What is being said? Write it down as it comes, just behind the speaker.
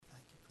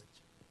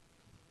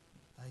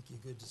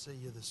Thank you. Good to see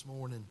you this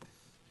morning.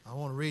 I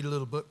want to read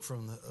a bit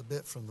from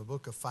the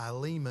book of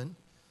Philemon.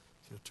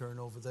 If you'll turn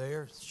over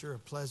there, it's sure a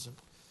pleasant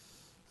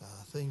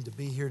thing to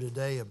be here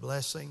today, a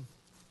blessing.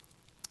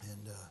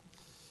 And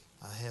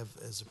I have,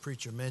 as the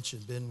preacher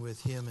mentioned, been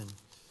with him in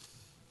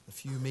a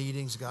few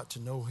meetings, got to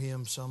know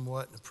him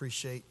somewhat and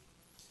appreciate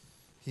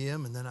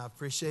him. And then I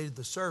appreciated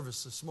the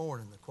service this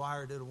morning. The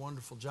choir did a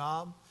wonderful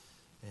job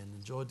and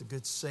enjoyed the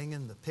good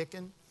singing, the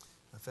picking.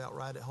 I felt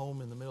right at home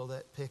in the middle of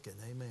that picking.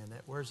 Amen.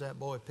 Where's that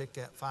boy pick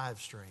that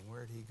 5-string?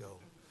 Where'd he go?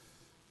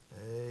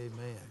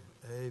 Amen.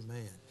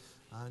 Amen.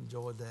 I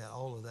enjoyed that.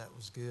 All of that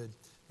was good.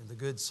 And the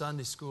good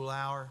Sunday school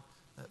hour,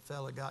 that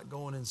fella got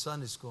going in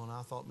Sunday school, and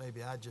I thought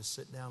maybe I'd just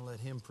sit down and let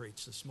him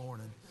preach this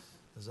morning,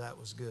 because that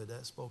was good.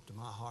 That spoke to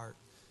my heart.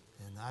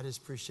 And I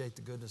just appreciate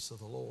the goodness of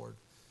the Lord.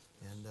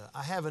 And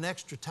I have an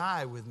extra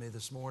tie with me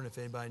this morning if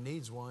anybody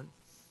needs one.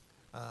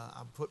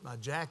 I put my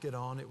jacket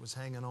on. It was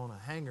hanging on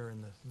a hanger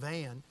in the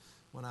van.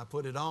 When I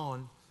put it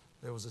on,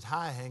 there was a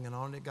tie hanging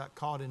on. It got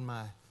caught in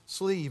my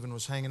sleeve and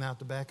was hanging out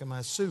the back of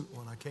my suit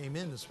when I came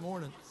in this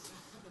morning.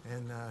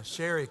 And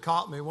Sherry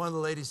caught me. One of the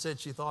ladies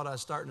said she thought I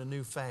was starting a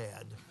new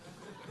fad.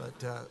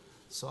 But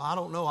so I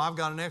don't know. I've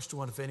got an extra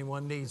one if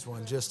anyone needs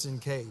one, just in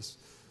case.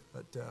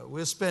 But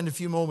we'll spend a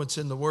few moments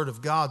in the Word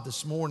of God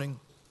this morning.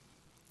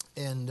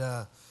 And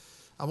I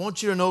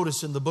want you to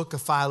notice in the book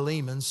of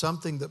Philemon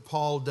something that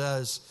Paul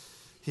does.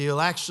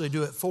 He'll actually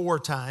do it 4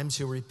 times.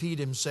 He'll repeat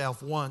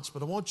himself once.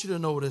 But I want you to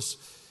notice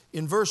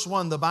in verse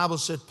 1, the Bible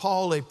said,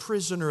 Paul, a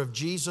prisoner of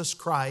Jesus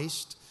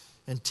Christ,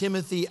 and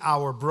Timothy,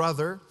 our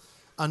brother,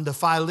 unto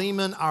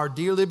Philemon, our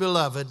dearly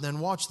beloved. And then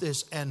watch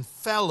this, and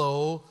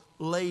fellow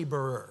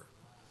laborer.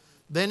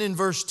 Then in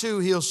verse 2,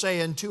 he'll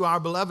say, and to our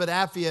beloved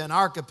Apphia and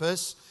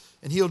Archippus,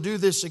 and he'll do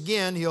this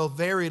again. He'll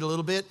vary it a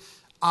little bit.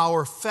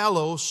 Our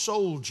fellow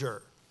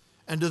soldier.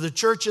 And to the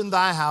church in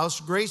thy house,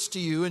 grace to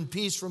you and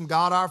peace from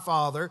God our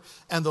Father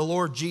and the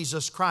Lord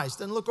Jesus Christ.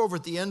 Then look over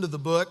at the end of the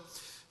book,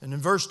 and in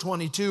verse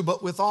 22,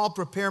 but withal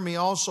prepare me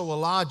also a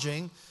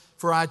lodging,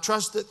 for I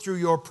trust that through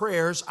your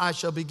prayers I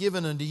shall be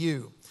given unto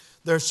you.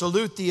 There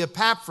salute thee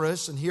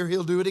Epaphras, and here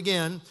he'll do it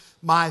again,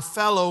 my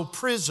fellow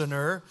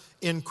prisoner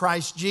in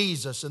Christ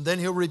Jesus. And then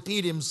he'll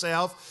repeat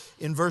himself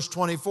in verse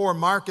 24,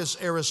 Marcus,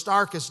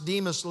 Aristarchus,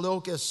 Demas,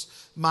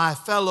 Lucas, my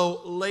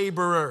fellow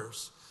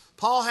laborers.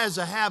 Paul has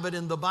a habit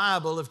in the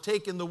Bible of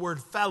taking the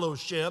word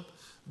fellowship,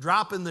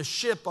 dropping the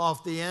ship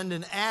off the end,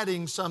 and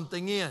adding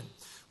something in.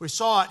 We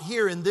saw it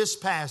here in this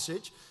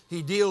passage.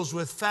 He deals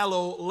with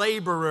fellow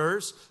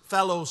laborers,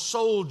 fellow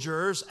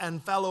soldiers,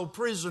 and fellow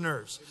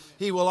prisoners.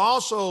 He will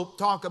also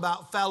talk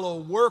about fellow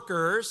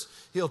workers.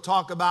 He'll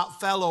talk about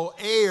fellow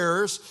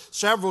heirs,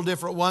 several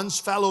different ones,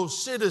 fellow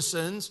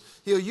citizens.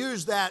 He'll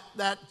use that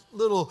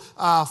little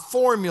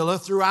formula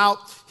throughout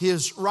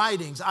his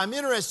writings. I'm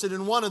interested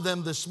in one of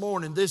them this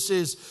morning. This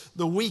is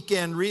the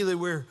weekend, really.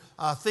 We're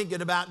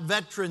thinking about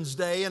Veterans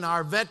Day and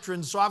our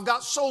veterans. So I've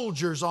got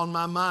soldiers on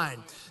my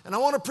mind. And I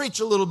want to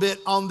preach a little bit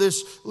on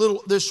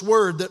this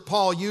word that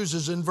Paul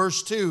uses in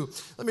verse 2.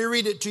 Let me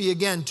read it to you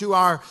again. To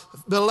our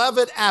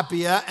beloved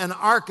Apphia and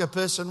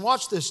Archippus, and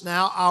watch this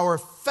now, our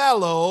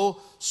fellow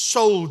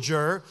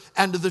soldier,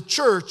 and to the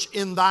church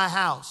in thy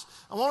house.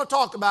 I want to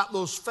talk about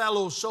those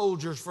fellow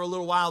soldiers for a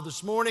little while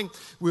this morning.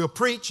 We'll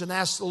preach and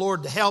ask the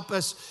Lord to help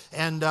us,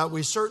 and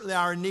we certainly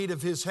are in need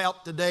of His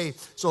help today.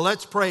 So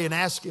let's pray and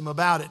ask Him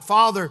about it.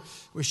 Father,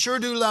 we sure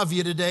do love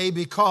you today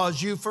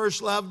because you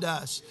first loved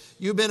us.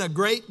 You've been a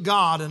great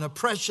God and a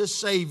precious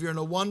Savior and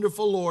a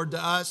wonderful Lord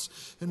to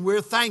us, and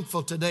we're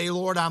thankful today,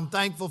 Lord. I'm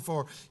thankful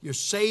for your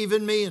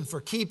saving me and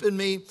for keeping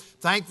me.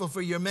 Thankful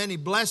for your many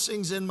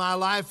blessings in my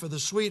life, for the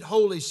sweet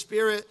Holy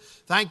Spirit.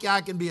 Thank you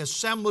I can be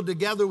assembled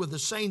together with the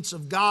saints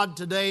of God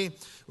today.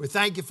 We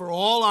thank you for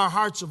all our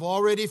hearts have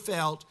already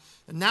felt.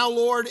 And now,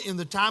 Lord, in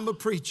the time of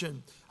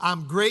preaching,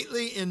 I'm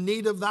greatly in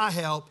need of thy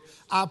help.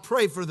 I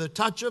pray for the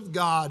touch of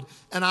God,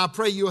 and I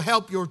pray you'll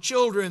help your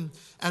children.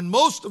 And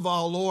most of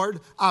all, Lord,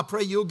 I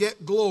pray you'll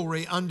get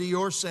glory unto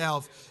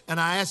yourself. And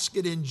I ask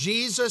it in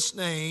Jesus'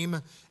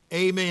 name,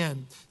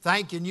 amen.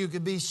 Thank you, and you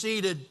can be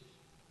seated.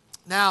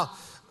 Now,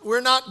 we're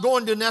not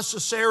going to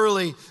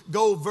necessarily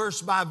go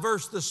verse by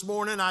verse this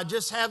morning. I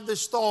just have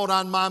this thought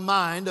on my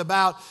mind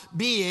about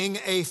being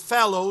a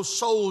fellow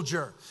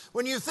soldier.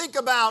 When you think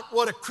about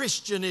what a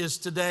Christian is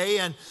today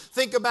and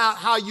think about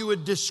how you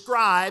would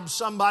describe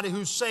somebody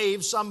who's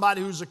saved, somebody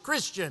who's a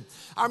Christian.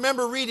 I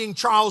remember reading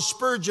Charles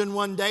Spurgeon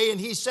one day, and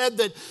he said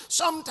that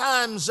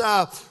sometimes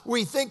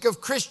we think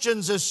of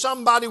Christians as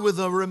somebody with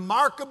a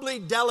remarkably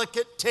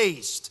delicate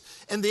taste.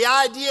 And the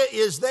idea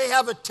is they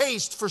have a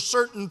taste for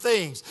certain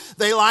things.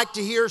 They like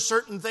to hear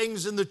certain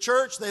things in the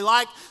church. They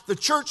like the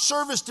church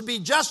service to be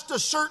just a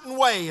certain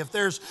way. If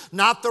there's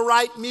not the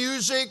right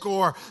music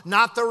or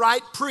not the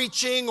right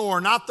preaching or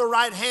not the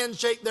right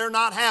handshake, they're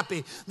not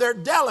happy. They're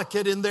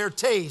delicate in their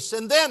taste.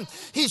 And then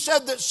he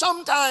said that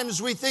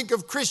sometimes we think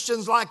of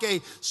Christians like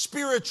a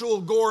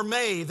spiritual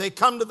gourmet. They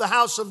come to the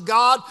house of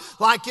God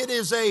like it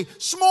is a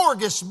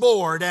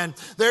smorgasbord, and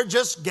they're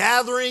just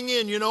gathering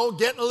in,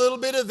 getting a little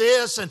bit of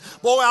this and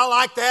boy, I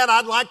like that.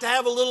 I'd like to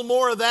have a little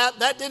more of that.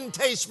 That didn't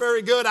taste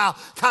very good. I'll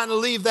kind of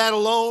leave that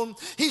alone.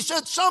 He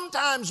said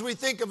sometimes we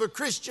think of a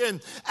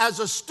Christian as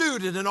a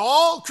student, and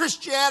all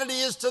Christianity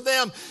is to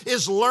them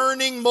is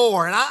learning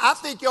more. And I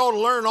think you ought to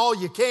learn all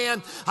you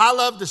can. I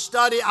love to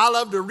study. I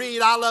love to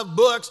read. I love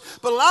books.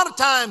 But a lot of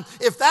time,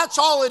 if that's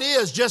all it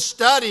is, just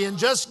studying,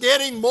 just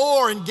getting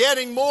more and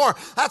getting more,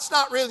 that's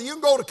not really. You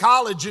can go to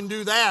college and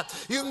do that.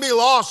 You can be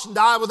lost and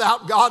die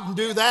without God and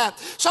do that.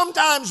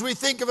 Sometimes we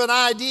think of an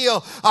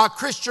ideal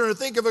Christian, or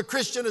think of a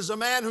Christian as a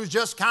man who's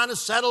just kind of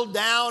settled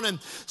down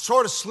and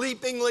sort of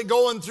sleepingly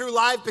going through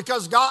life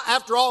because God,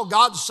 after all,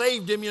 God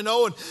saved him,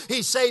 and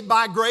he's saved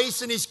by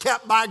grace and he's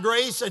kept by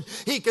grace and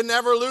he can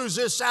never lose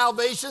his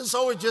salvation.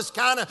 So he's just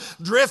kind of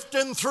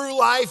drifting through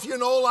life,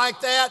 like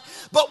that.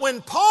 But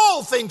when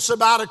Paul thinks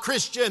about a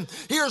Christian,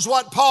 here's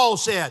what Paul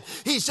said.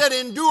 He said,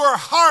 endure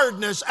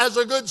hardness as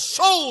a good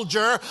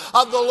soldier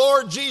of the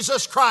Lord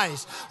Jesus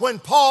Christ. When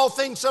Paul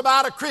thinks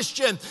about a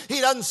Christian, he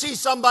doesn't see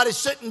somebody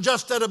sitting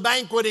just at a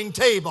banqueting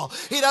table.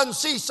 He doesn't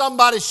see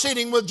somebody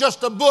sitting with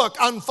just a book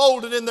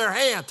unfolded in their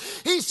hand.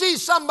 He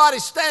sees somebody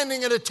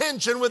standing at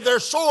attention with their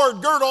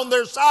sword girt on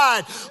their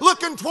side,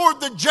 looking toward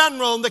the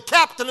general and the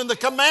captain and the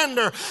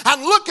commander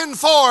and looking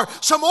for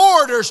some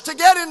orders to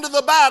get into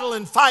the battle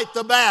and fight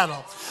the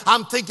battle.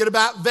 I'm thinking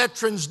about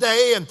Veterans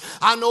Day, and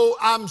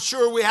I'm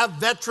sure we have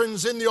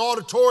veterans in the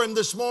auditorium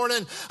this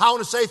morning. I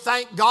want to say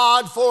thank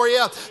God for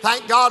you.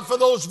 Thank God for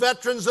those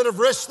veterans that have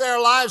risked their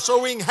lives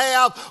so we can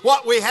have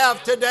what we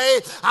have today.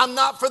 I'm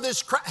not for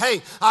this.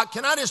 Hey,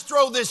 can I just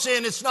throw this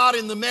in? It's not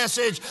in the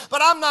message,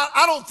 but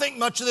I don't think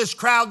much of this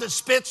crowd that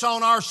spits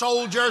on our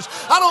soldiers.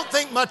 I don't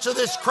think much of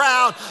this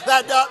crowd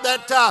that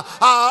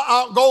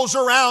goes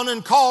around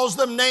and calls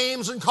them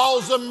names and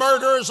calls them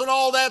murderers and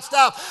all that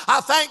stuff.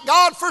 I thank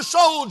God for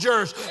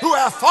soldiers who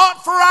have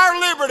fought for our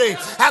liberty.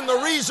 And the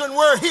reason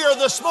we're here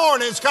this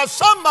morning is because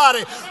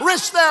somebody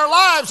risked their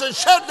lives and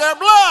shed their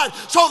blood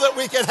so that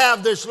we could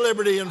have this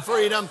liberty and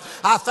freedom.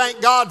 I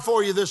thank God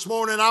for you this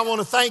morning. I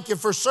want to thank you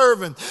for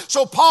serving.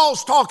 So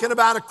Paul's talking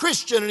about a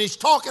Christian, and he's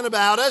talking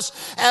about us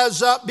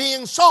as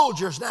being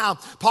soldiers. Now,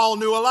 Paul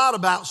knew a lot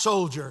about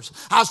soldiers.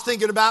 I was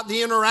thinking about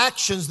the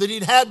interactions that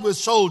he'd had with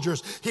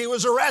soldiers. He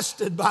was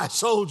arrested by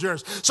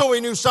soldiers, so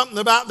he knew something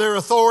about their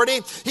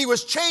authority. He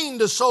was chained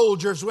to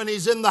soldiers when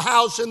he's in the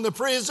house in the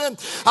prison.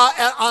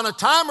 On a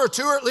time or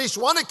two, or at least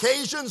one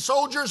occasion,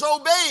 soldiers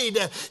obeyed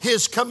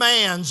his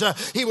commands.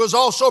 He was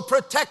also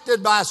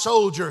protected by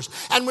soldiers.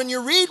 And when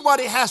you read what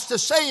he has to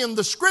say in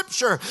the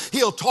scripture,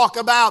 he'll talk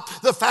about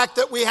the fact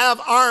that we have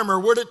armor.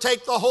 We're to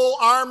take the whole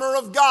armor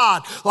of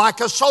God like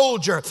a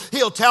soldier.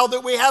 He'll tell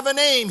that we have an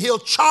aim. He'll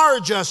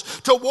charge us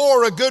to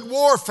war a good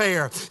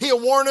warfare. He'll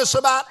warn us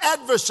about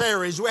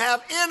adversaries. We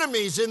have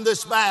enemies in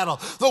this battle,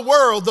 the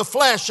world, the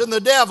flesh, and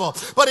the devil.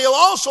 But he'll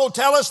also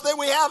tell us that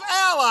we have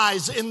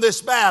allies in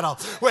this battle.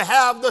 We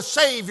have the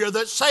Savior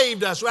that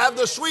saved us. We have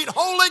the sweet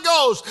Holy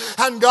Ghost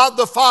and God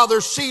the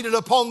Father seated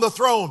upon the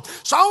throne.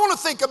 So I want to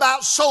think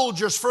about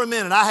soldiers for a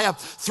minute. I have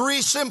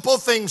three simple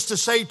things to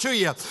say to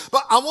you,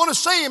 but I want to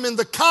say them in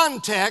the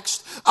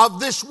context of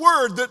this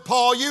word that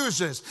Paul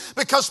uses,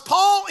 because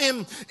Paul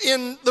in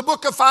the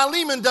book of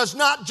Philemon does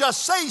not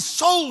just say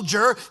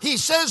soldier, he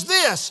says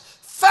this,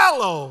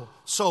 fellow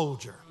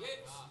soldier.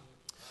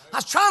 I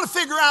was trying to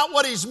figure out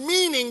what he's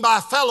meaning by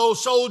fellow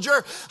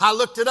soldier. I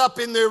looked it up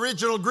in the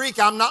original Greek.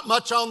 I'm not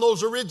much on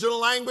those original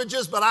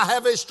languages, but I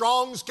have a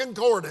Strong's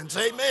Concordance.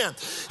 Amen.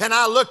 And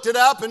I looked it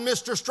up, and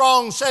Mr.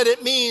 Strong said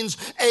it means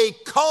a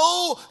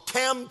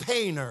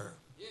co-campaigner.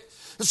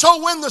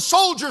 So when the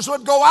soldiers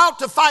would go out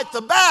to fight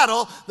the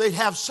battle, they'd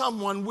have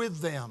someone with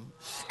them.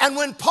 And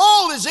when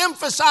Paul is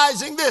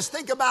emphasizing this,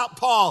 think about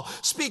Paul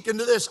speaking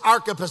to this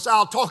Archippus.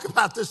 I'll talk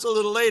about this a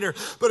little later,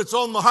 but it's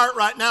on my heart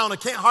right now and I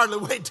can't hardly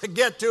wait to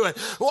get to it.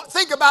 Well,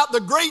 think about the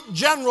great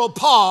general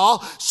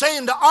Paul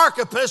saying to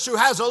Archippus, who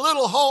has a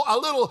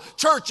little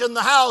church in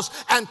the house,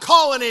 and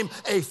calling him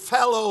a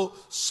fellow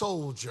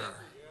soldier.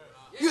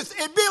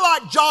 It'd be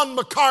like John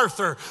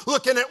MacArthur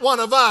looking at one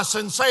of us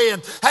and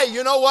saying, hey,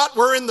 you know what?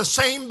 We're in the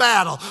same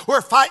battle.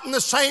 We're fighting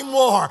the same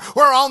war.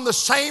 We're on the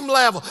same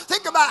level.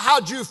 Think about how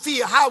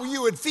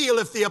you would feel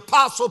if the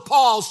Apostle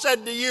Paul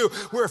said to you,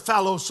 we're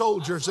fellow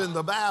soldiers in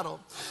the battle.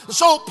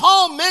 So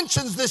Paul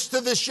mentions this to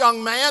this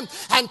young man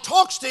and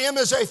talks to him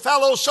as a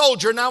fellow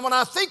soldier. Now, when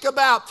I think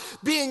about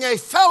being a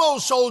fellow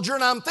soldier,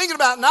 and I'm thinking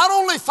about not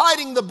only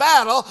fighting the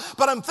battle,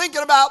 but I'm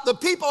thinking about the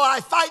people I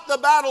fight the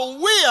battle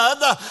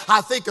with,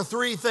 I think of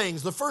three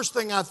things. The first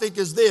thing I think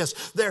is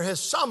this: there is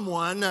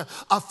someone,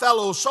 a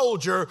fellow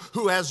soldier,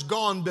 who has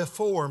gone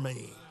before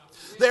me.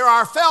 There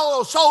are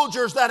fellow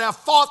soldiers that have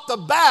fought the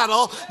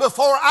battle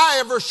before I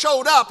ever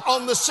showed up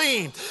on the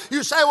scene.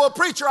 You say, well,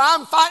 preacher,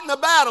 I'm fighting a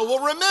battle.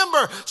 Well,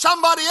 remember,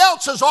 somebody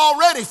else has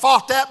already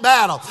fought that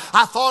battle.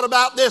 I thought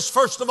about this.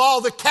 First of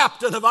all, the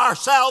captain of our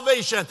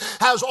salvation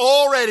has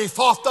already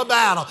fought the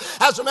battle.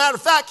 As a matter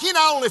of fact, he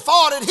not only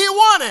fought it, he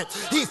won it.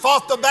 He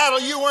fought the battle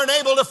you weren't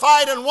able to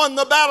fight and won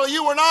the battle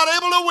you were not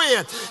able to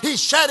win. He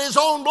shed his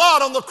own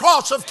blood on the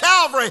cross of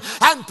Calvary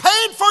and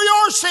paid for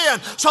your sin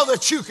so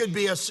that you could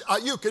be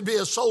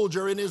a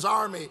soldier in his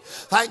army.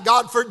 Thank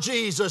God for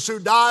Jesus who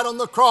died on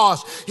the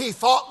cross. He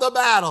fought the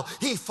battle.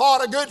 He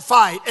fought a good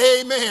fight.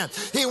 Amen.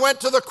 He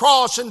went to the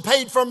cross and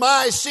paid for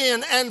my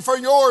sin and for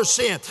your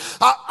sin.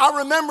 I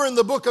remember in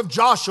the book of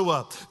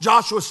Joshua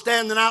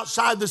standing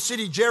outside the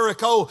city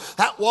Jericho,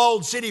 that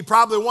walled city,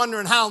 probably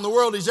wondering how in the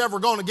world he's ever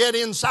going to get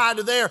inside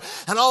of there.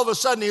 And all of a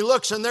sudden he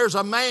looks and there's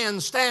a man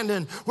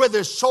standing with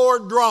his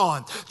sword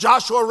drawn.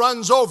 Joshua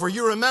runs over,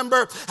 you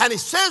remember? And he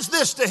says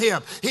this to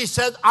him. He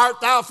said,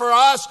 art thou for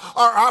us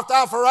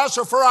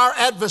or for our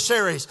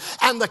adversaries?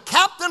 And the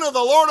captain of the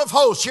Lord of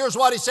hosts, here's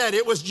what he said.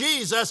 It was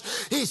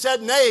Jesus. He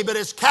said, nay, but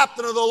as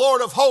captain of the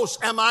Lord of hosts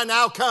am I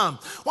now come.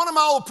 One of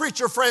my old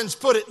preacher friends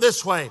put it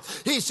this way.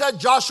 He said,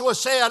 Joshua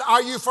said,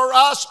 are you for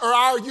us or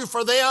are you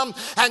for them?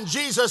 And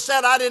Jesus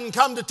said, I didn't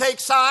come to take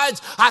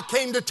sides. I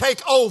came to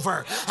take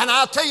over. And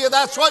I'll tell you,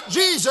 that's what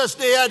Jesus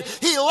did.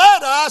 He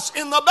led us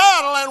in the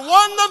battle and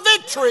won the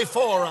victory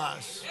for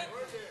us.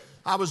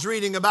 I was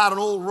reading about an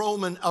old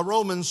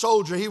Roman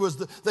soldier.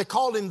 They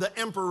called him the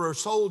emperor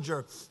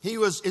soldier.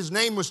 His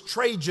name was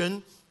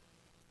Trajan.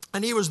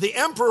 And he was the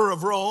emperor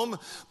of Rome,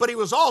 but he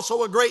was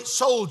also a great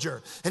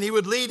soldier. And he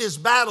would lead his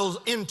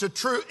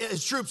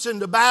his troops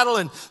into battle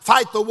and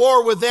fight the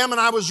war with them. And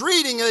I was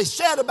reading, and they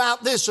said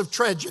about this of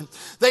Trajan.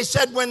 They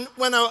said when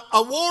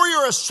a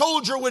warrior, a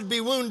soldier would be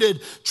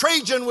wounded,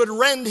 Trajan would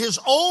rend his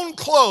own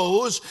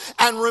clothes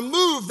and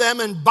remove them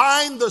and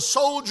bind the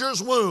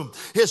soldier's wound.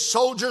 His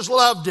soldiers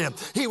loved him.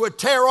 He would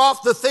tear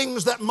off the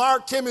things that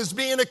marked him as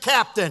being a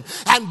captain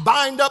and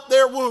bind up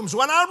their wounds.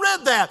 When I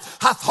read that,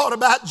 I thought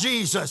about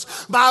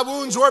Jesus. My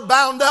wounds were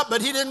bound up,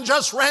 but he didn't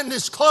just rend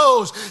his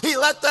clothes. He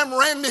let them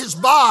rend his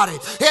body.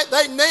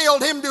 They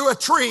nailed him to a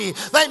tree.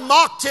 They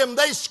mocked him.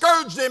 They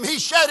scourged him. He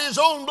shed his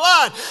own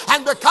blood.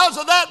 And because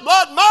of that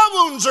blood, my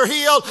wounds are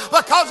healed.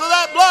 Because of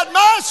that blood,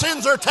 my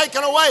sins are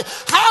taken away.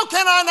 How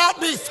can I not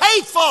be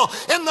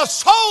faithful in the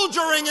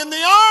soldiering in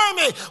the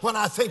army when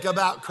I think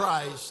about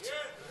Christ?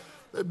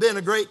 There's been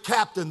a great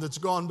captain that's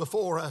gone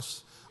before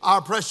us. Our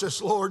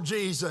precious Lord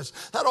Jesus.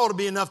 That ought to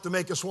be enough to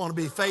make us want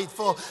to be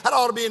faithful. That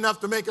ought to be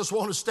enough to make us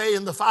want to stay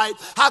in the fight.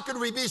 How could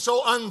we be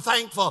so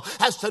unthankful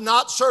as to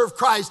not serve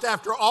Christ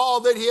after all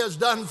that he has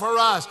done for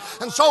us?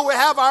 And so we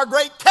have our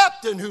great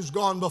captain who's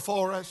gone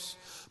before us.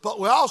 But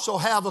we also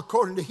have,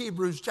 according to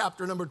Hebrews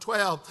chapter number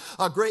 12,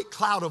 a great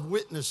cloud of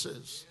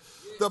witnesses.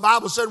 The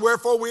Bible said,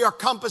 wherefore we are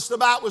compassed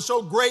about with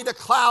so great a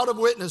cloud of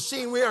witnesses.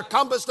 Seeing we are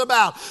compassed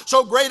about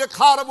so great a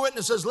cloud of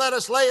witnesses, let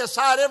us lay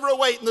aside every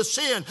weight and the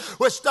sin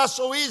which doth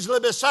so easily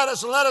beset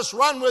us, and let us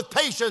run with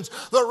patience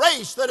the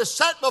race that is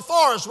set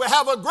before us. We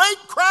have a great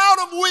cloud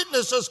of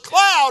witnesses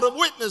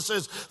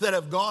that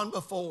have gone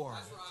before.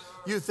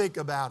 You think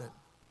about it.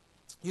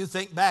 You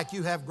think back,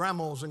 you have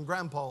grandmas and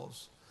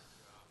grandpas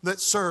that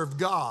served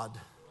God.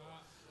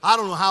 I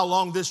don't know how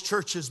long this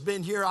church has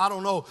been here. I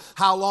don't know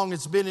how long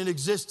it's been in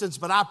existence,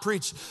 but I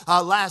preached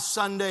last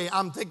Sunday.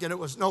 I'm thinking it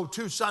was,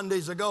 2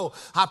 Sundays ago.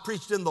 I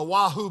preached in the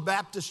Wahoo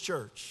Baptist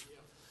Church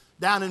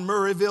down in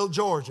Murrayville,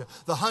 Georgia.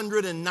 The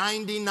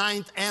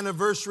 199th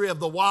anniversary of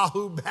the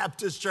Wahoo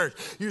Baptist Church.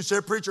 You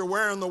said, preacher,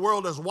 where in the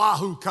world does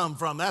Wahoo come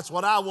from? That's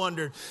what I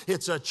wondered.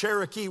 It's a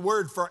Cherokee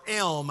word for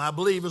elm, I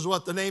believe is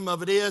what the name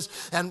of it is.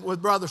 And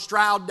with Brother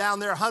Stroud down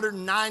there,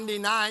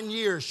 199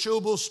 years,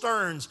 Shubal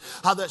Stearns,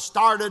 that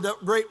started a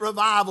great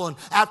revival. And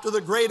after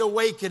the Great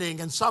Awakening,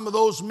 and some of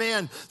those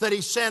men that he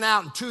sent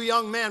out, and 2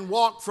 young men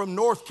walked from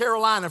North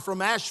Carolina,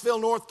 from Asheville,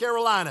 North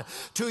Carolina.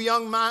 2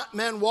 young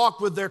men walked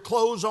with their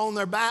clothes on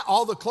their back,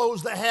 all the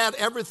clothes they had,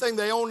 everything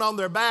they owned on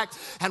their back,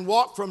 and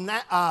walked from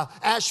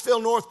Asheville,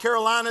 North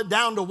Carolina,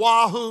 down to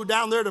Wahoo,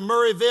 down there to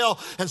Murrayville,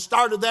 and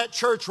started that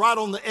church right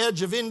on the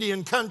edge of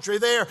Indian country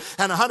there.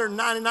 And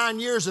 199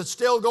 years, it's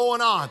still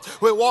going on.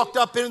 We walked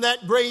up in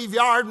that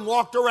graveyard and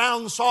walked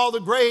around and saw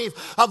the grave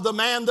of the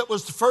man that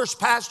was the first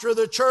pastor of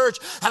the church.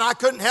 And I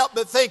couldn't help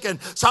but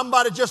thinking,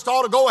 somebody just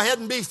ought to go ahead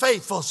and be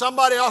faithful.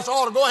 Somebody else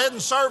ought to go ahead and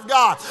serve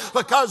God,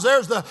 because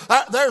there's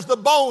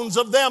the bones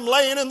of them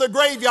laying in the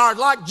graveyard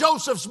like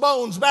Joseph's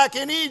bones back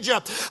in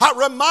Egypt,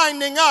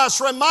 reminding us,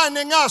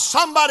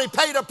 somebody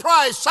paid a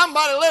price,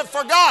 somebody lived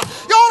for God.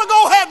 You ought to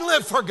go ahead and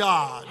live for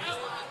God.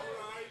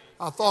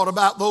 I thought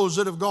about those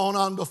that have gone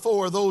on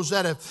before, those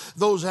that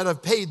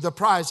have paid the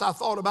price. I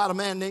thought about a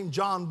man named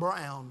John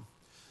Brown.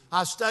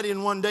 I was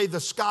studying one day the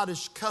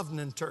Scottish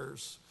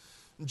Covenanters.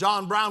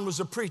 John Brown was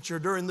a preacher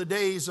during the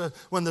days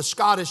when the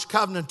Scottish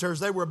Covenanters,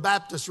 they were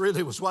Baptists,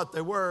 really was what they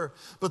were.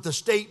 But the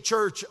state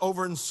church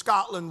over in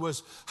Scotland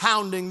was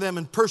hounding them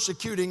and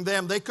persecuting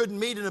them. They couldn't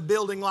meet in a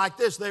building like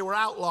this. They were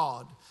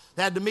outlawed.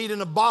 They had to meet in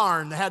a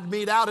barn. They had to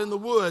meet out in the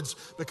woods,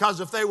 because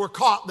if they were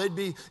caught, they'd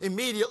be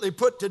immediately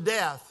put to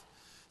death.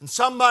 And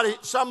somebody,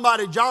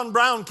 John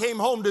Brown came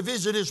home to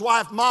visit his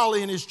wife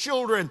Molly and his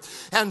children,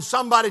 and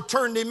somebody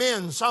turned him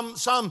in.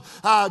 Some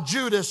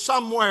Judas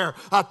somewhere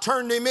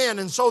turned him in.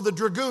 And so the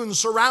dragoons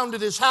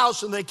surrounded his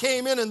house, and they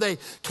came in and they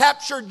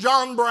captured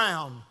John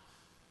Brown.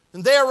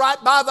 And there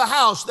right by the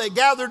house, they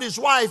gathered his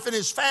wife and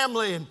his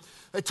family, and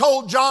they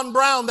told John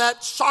Brown,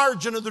 that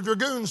sergeant of the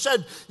dragoons,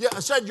 said,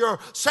 "You're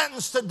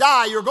sentenced to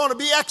die. You're going to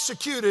be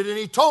executed." And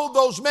he told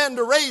those men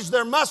to raise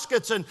their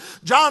muskets. And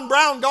John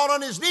Brown got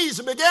on his knees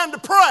and began to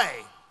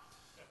pray.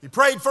 He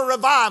prayed for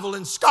revival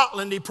in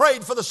Scotland. He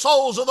prayed for the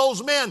souls of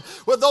those men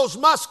with those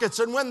muskets.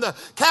 And when the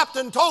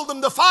captain told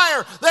them to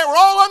fire, they were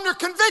all under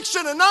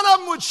conviction and none of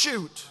them would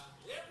shoot.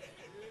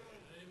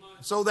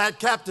 So that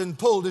captain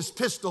pulled his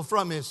pistol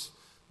from his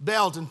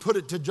belt and put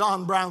it to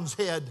John Brown's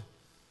head.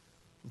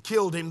 And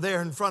killed him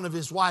there in front of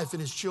his wife and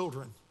his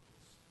children.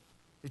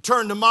 He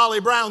turned to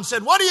Molly Brown and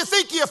said, "What do you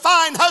think of your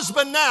fine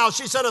husband now?"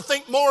 She said, "I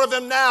think more of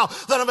him now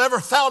than I've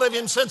ever felt of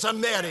him since I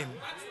met him."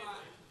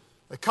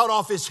 They cut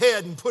off his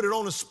head and put it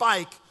on a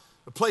spike,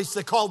 a place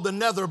they called the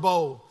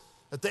Netherbow,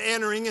 at the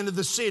entering into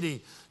the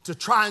city, to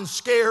try and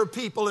scare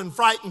people and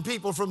frighten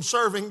people from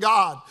serving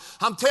God.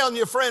 I'm telling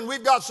you, friend,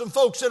 we've got some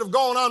folks that have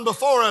gone on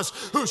before us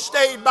who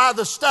stayed by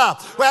the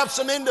stuff. We have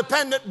some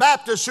independent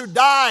Baptists who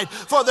died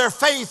for their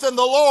faith in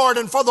the Lord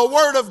and for the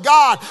Word of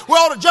God. We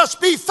ought to just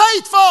be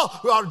faithful.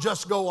 We ought to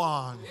just go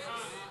on.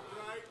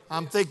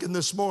 I'm thinking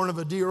this morning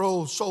of a dear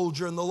old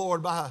soldier in the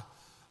Lord, by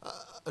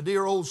a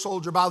dear old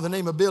soldier by the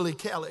name of Billy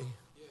Kelly.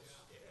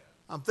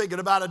 I'm thinking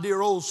about a dear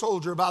old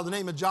soldier by the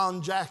name of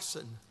John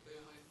Jackson.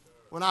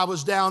 When I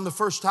was down, the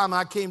first time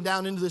I came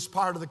down into this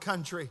part of the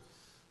country,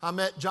 I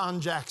met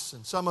John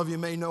Jackson. Some of you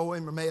may know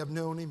him or may have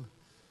known him.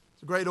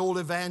 He's a great old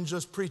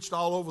evangelist, preached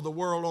all over the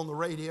world on the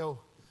radio.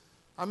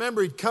 I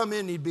remember he'd come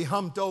in, he'd be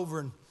humped over,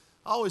 and it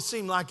always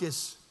seemed like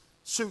his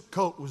suit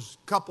coat was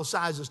a couple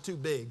sizes too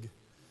big.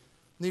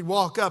 And he'd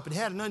walk up, and he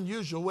had an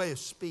unusual way of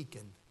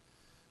speaking.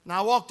 And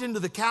I walked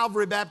into the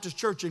Calvary Baptist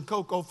Church in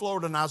Cocoa,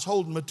 Florida, and I was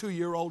holding my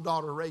 2-year-old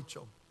daughter,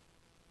 Rachel.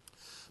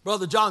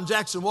 Brother John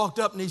Jackson walked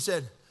up and he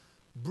said,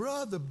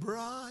 "Brother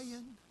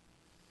Brian,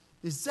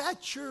 is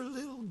that your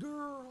little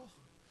girl?"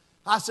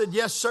 I said,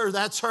 "Yes, sir,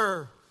 that's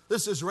her.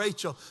 This is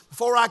Rachel."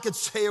 Before I could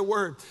say a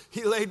word,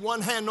 he laid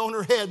one hand on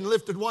her head and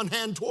lifted one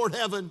hand toward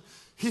heaven.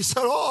 He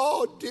said,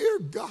 "Oh, dear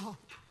God,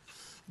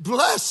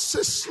 bless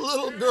this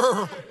little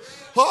girl.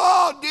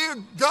 Oh, dear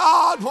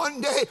God,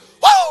 one day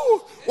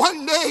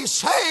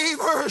save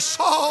her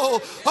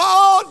soul.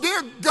 Oh,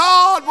 dear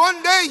God,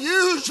 one day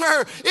use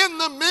her in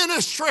the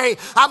ministry."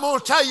 I'm going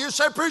to tell you,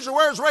 say, "Preacher,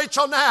 where's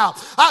Rachel now?"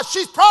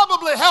 She's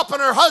probably helping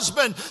her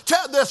husband,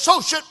 the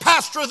associate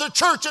pastor of the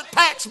church at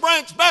Pax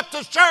Branch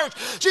Baptist Church.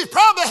 She's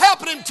probably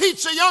helping him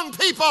teach the young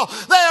people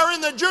there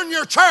in the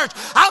junior church.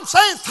 I'm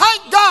saying,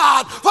 thank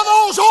God for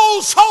those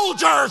old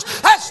soldiers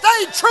that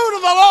stayed true to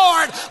the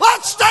Lord.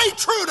 Let's stay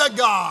true to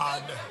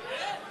God.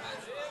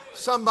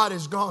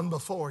 Somebody's gone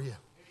before you.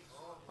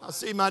 I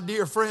see my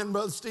dear friend,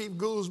 Brother Steve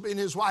Goolsby, and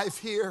his wife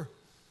here.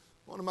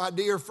 One of my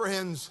dear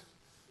friends.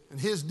 And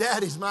his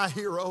daddy's my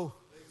hero.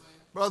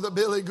 Brother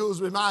Billy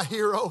Goolsby, my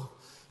hero.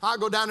 I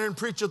go down there and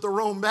preach at the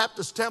Rome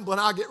Baptist Temple, and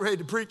I'll get ready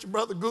to preach. And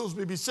Brother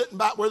Goolsby be sitting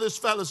back where this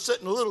fellow's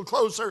sitting, a little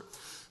closer.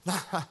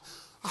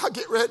 I'll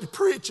get ready to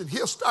preach, and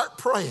he'll start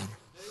praying.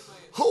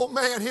 Oh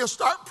man, he'll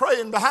start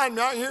praying behind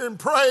me. I hear him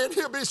pray, and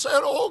he'll be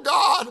saying, "Oh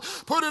God,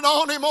 put it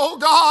on him. Oh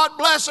God,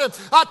 bless him."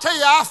 I tell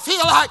you, I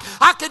feel like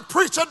I could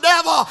preach a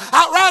devil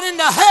out right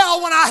into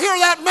hell when I hear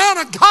that man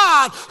of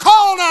God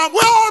calling on. We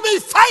ought to be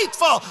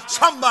faithful.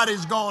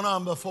 Somebody's gone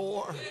on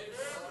before.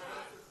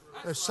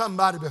 There's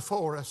somebody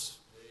before us.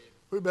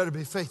 We better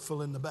be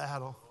faithful in the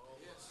battle.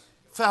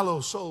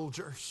 Fellow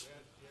soldiers.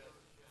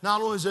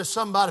 Not only is there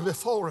somebody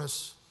before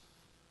us,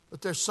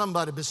 but there's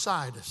somebody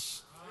beside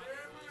us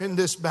in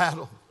this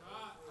battle.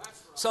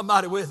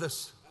 Somebody with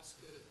us.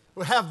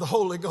 We have the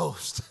Holy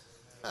Ghost,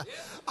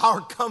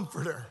 our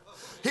comforter.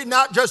 He's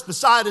not just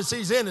beside us,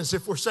 he's in us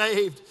if we're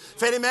saved.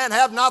 If any man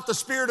have not the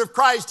Spirit of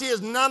Christ, he is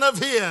none of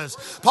his.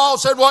 Paul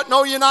said, "What,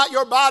 know ye not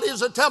your body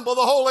is a temple of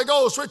the Holy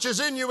Ghost, which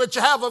is in you, which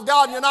you have of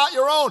God, and you're not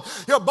your own.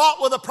 You're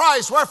bought with a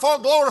price. Wherefore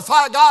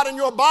glorify God in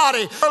your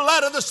body." You're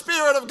led of the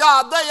Spirit of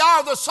God. They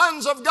are the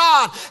sons of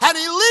God. And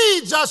he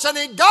leads us and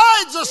he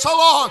guides us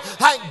along.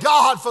 Thank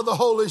God for the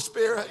Holy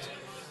Spirit.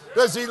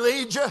 Does he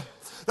lead you?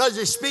 Does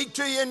he speak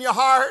to you in your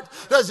heart?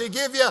 Does he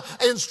give you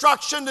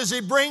instruction? Does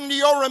he bring to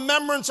your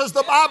remembrance, as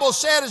the Bible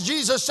said, as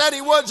Jesus said he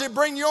would, does he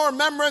bring your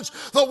remembrance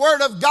the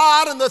Word of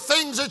God and the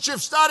things that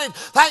you've studied?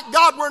 Thank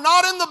God we're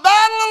not in the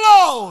battle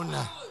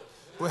alone.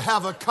 We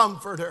have a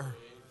comforter.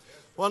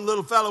 One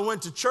little fellow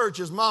went to church.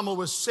 His mama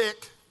was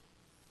sick.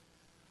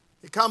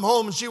 He come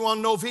home and she wanted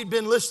to know if he'd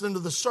been listening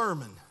to the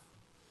sermon.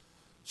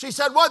 She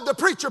said, "What did the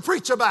preacher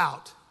preach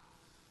about?"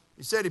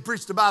 He said he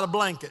preached about a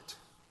blanket.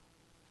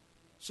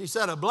 She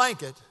said, "A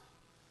blanket?"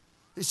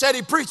 He said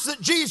he preached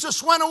that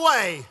Jesus went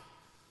away,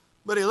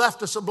 but he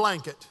left us a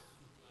blanket.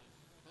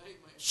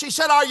 She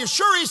said, are you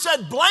sure he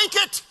said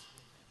blanket?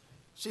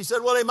 She said,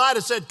 well, he might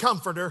have said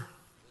comforter.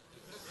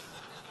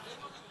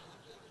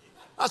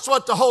 That's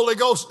what the Holy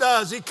Ghost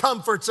does. He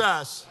comforts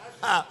us.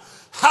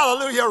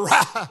 Hallelujah.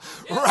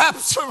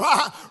 Wraps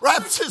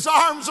his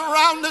arms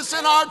around us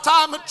in our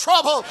time of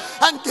trouble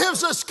and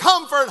gives us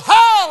comfort.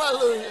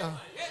 Hallelujah.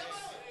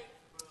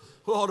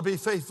 We ought to be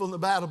faithful in the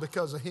battle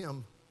because of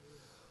him.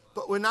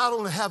 But we not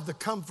only have the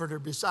comforter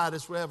beside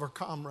us, we have our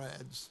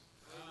comrades.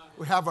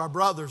 We have our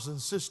brothers and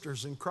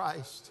sisters in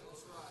Christ.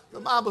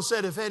 The Bible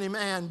said, if any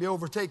man be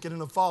overtaken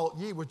in a fault,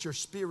 ye which are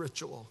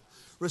spiritual,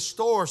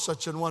 restore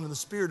such an one in the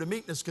spirit of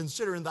meekness,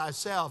 considering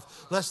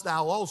thyself, lest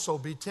thou also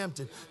be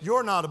tempted.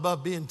 You're not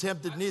above being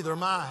tempted, neither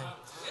am I.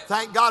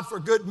 Thank God for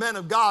good men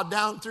of God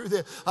down through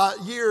the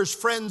years,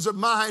 friends of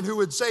mine who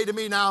would say to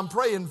me, now I'm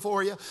praying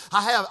for you.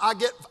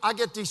 I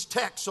get these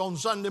texts on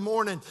Sunday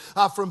morning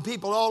from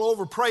people all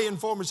over praying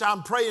for me. Say,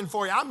 I'm praying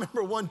for you. I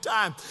remember one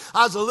time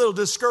I was a little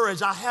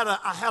discouraged. I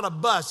had a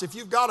bus. If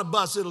you've got a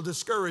bus, it'll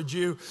discourage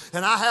you.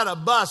 And I had a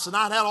bus, and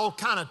I'd had all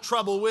kind of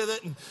trouble with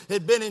it, and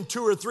had been in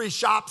 2 or 3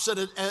 shops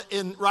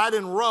right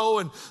in a row,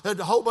 and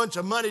a whole bunch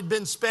of money had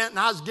been spent, and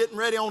I was getting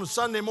ready on a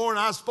Sunday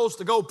morning. I was supposed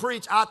to go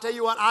preach. I tell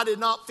you what, I did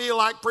not feel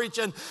like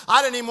preaching.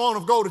 I didn't even want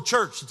to go to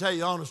church, to tell you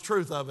the honest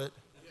truth of it.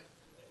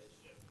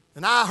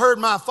 And I heard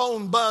my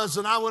phone buzz,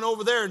 and I went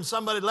over there, and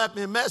somebody left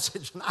me a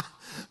message, and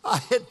I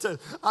hit the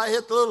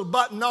little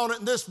button on it,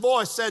 and this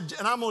voice said,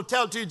 and I'm going to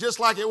tell it to you just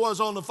like it was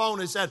on the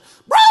phone. It said,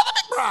 Brother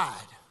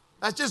McBride.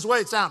 That's just the way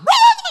it sounds.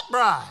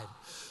 Brother McBride.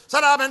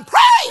 Said, I've been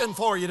praying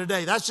for you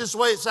today. That's just the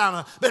way it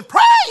sounded. I've been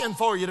praying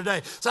for you today.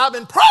 So I've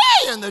been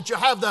praying that you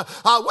have the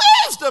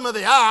wisdom of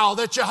the owl,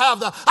 that you have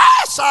the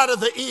eyesight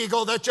of the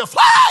eagle, that you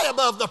fly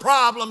above the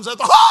problems, that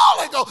the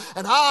Holy Ghost,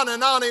 and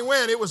on he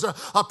went. It was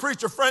a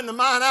preacher friend of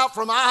mine out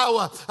from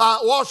Iowa,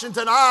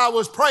 Washington, Iowa,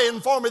 was praying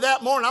for me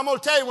that morning. I'm going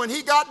to tell you, when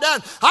he got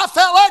done, I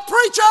felt like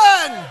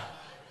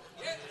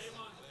preaching.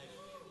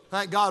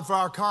 Thank God for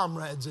our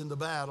comrades in the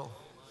battle.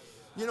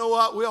 You know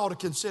what? We ought to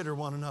consider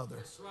one another.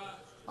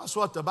 That's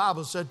what the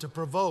Bible said, to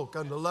provoke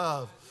unto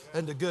love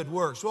and to good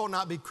works. We ought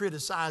not be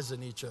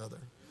criticizing each other.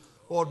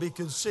 We ought to be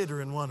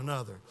considering one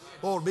another.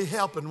 We ought to be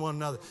helping one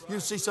another. You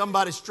see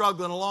somebody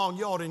struggling along,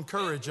 you ought to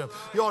encourage them.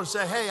 You ought to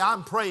say, hey,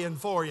 I'm praying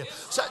for you.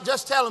 So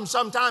just tell them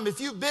sometime,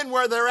 if you've been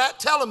where they're at,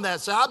 tell them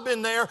that. Say, I've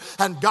been there,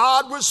 and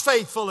God was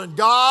faithful, and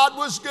God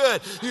was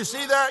good. You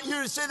see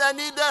they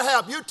need their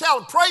help. You tell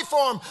them, pray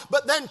for them,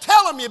 but then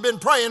tell them you've been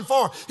praying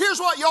for them. Here's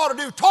what you ought to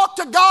do. Talk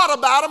to God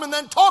about them, and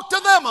then talk to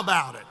them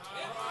about it.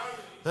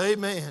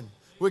 Amen.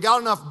 We got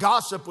enough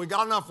gossip. We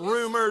got enough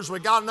rumors. We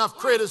got enough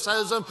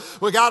criticism.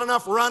 We got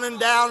enough running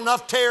down,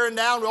 enough tearing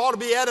down. We ought to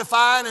be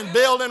edifying and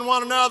building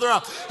one another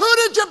up. Who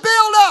did you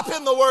build up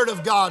in the Word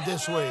of God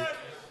this week?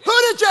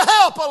 Who did you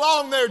help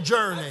along their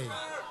journey?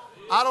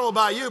 I don't know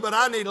about you, but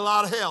I need a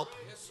lot of help.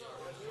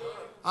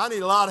 I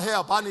need a lot of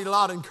help. I need a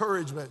lot of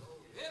encouragement.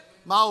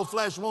 My old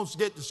flesh wants to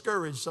get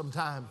discouraged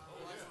sometimes.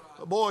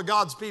 But boy,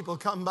 God's people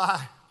come by.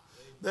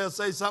 They'll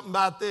say something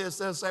about this.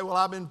 They'll say, well,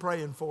 I've been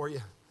praying for you.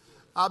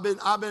 I've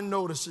been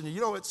noticing you.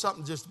 You know, it's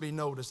something just to be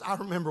noticed. I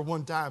remember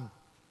one time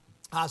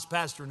I was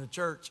pastoring a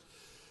church,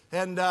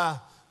 and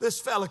this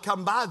fella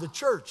come by the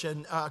church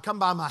and come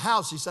by my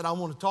house. He said, I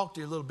want to talk to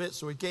you a little bit.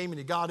 So he came and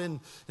he got in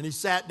and he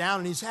sat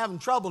down, and he's having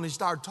trouble, and he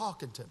started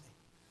talking to me.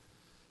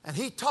 And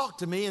he talked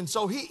to me, and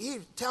so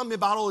he'd tell me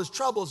about all his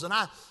troubles, and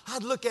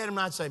I'd look at him and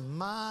I'd say,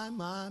 my.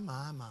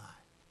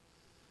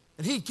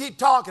 And he'd keep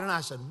talking, and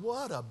I said,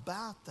 what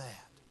about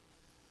that?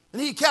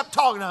 And he kept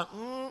talking about,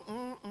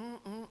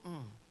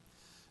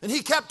 And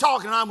he kept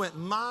talking, and I went,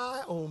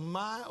 my, oh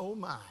my, oh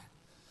my.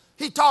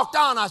 He talked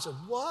on, I said,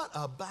 what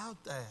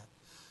about that?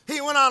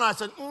 He went on, I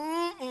said,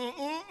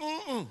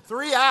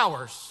 3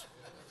 hours.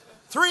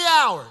 3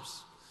 hours.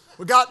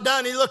 We got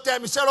done, he looked at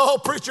me and said, oh,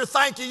 preacher,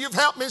 thank you. You've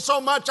helped me so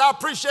much. I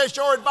appreciate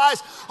your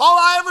advice. All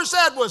I ever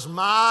said was,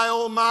 my,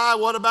 oh my,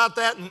 what about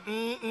that?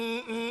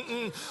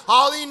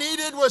 All he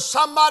needed was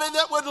somebody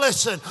that would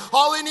listen.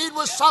 All he needed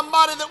was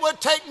somebody that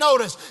would take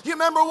notice. You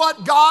remember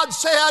what God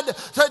said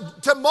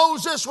to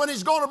Moses when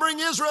he's going to bring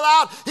Israel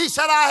out? He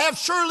said, I have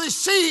surely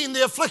seen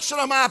the affliction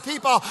of my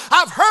people.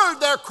 I've heard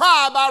their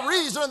cry by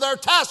reason of their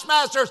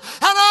taskmasters,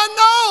 and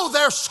I know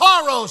their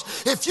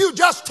sorrows. If you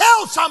just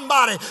tell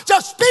somebody,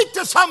 just speak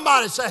to somebody,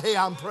 say, hey,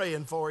 I'm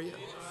praying for you.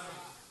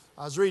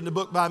 I was reading a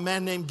book by a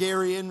man named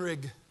Gary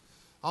Enrig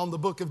on the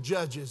book of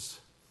Judges.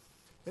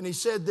 And he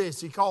said this.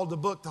 He called the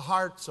book The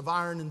Hearts of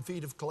Iron and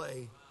Feet of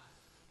Clay.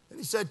 And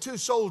he said 2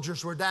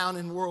 soldiers were down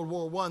in World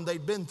War I.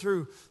 They'd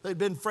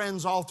been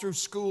friends all through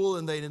school,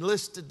 and they'd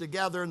enlisted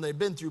together, and they'd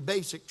been through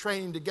basic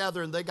training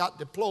together, and they got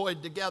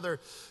deployed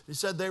together. He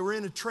said they were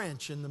in a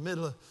trench in the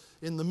middle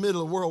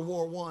of World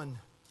War I. And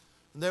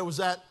there was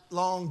that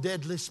long,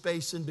 deadly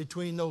space in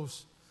between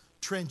those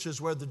trenches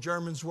where the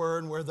Germans were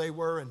and where they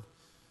were, and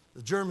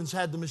the Germans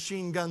had the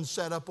machine guns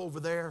set up over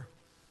there.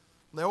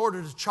 They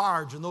ordered a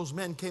charge, and those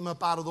men came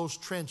up out of those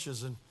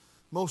trenches, and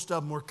most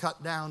of them were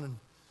cut down, and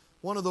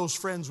one of those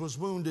friends was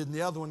wounded, and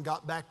the other one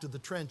got back to the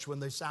trench when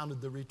they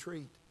sounded the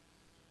retreat.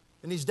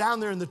 And he's down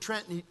there in the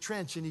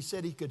trench, and he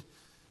said he could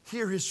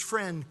hear his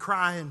friend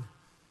crying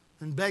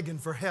and begging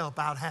for help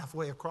out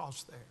halfway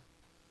across there.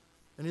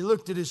 And he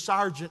looked at his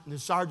sergeant, and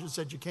his sergeant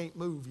said, "You can't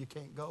move, you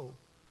can't go."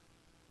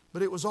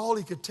 But it was all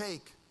he could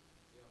take.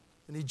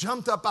 And he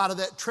jumped up out of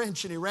that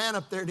trench, and he ran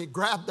up there, and he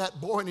grabbed that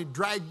boy, and he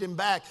dragged him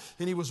back.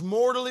 And he was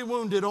mortally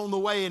wounded on the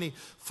way, and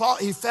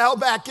he fell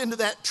back into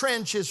that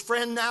trench, his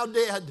friend now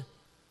dead,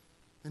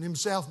 and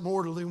himself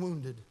mortally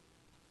wounded.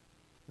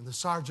 And the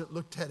sergeant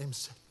looked at him and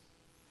said,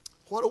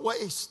 "What a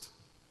waste.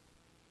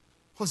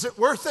 Was it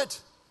worth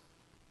it?"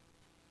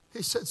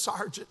 He said,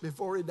 "Sergeant,"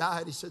 before he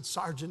died, he said,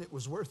 "Sergeant, it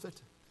was worth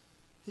it."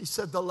 He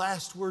said, "The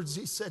last words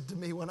he said to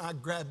me when I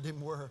grabbed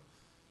him were,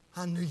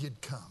 'I knew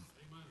you'd come.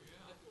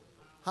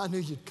 I knew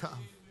you'd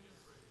come.'"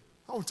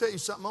 I want to tell you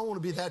something. I want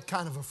to be that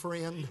kind of a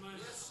friend.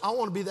 I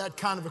want to be that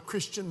kind of a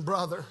Christian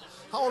brother.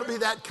 I want to be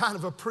that kind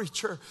of a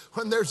preacher.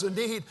 When there's a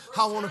need,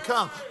 I want to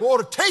come. We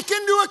want to take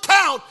into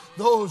account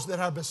those that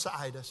are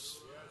beside us.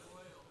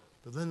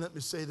 But then let me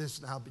say this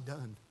and I'll be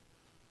done.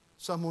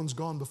 Someone's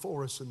gone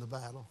before us in the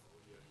battle.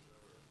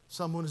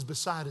 Someone is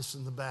beside us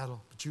in the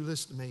battle. But you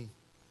listen to me.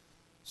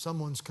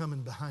 Someone's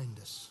coming behind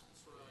us.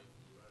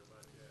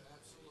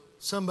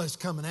 Somebody's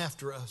coming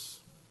after us.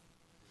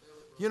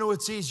 You know,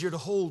 it's easier to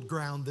hold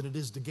ground than it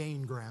is to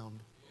gain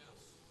ground.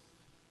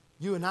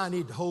 You and I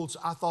need to hold.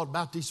 I thought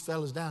about these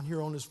fellas down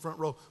here on this front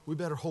row. We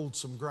better hold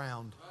some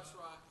ground.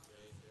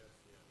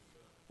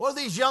 What are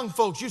these young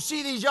folks? You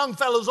see these young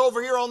fellows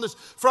over here on this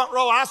front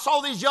row. I saw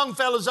these young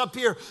fellows up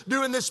here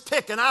doing this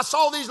pick, and I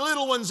saw these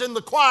little ones in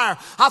the choir.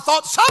 I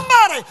thought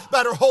somebody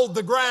better hold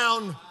the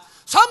ground.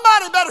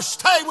 Somebody better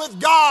stay with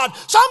God.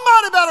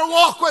 Somebody better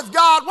walk with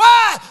God.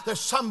 Why? There's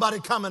somebody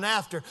coming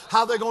after.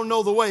 How are they going to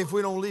know the way if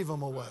we don't leave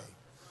them away?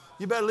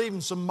 You better leave them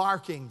some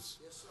markings.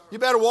 You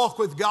better walk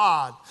with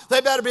God.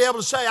 They better be able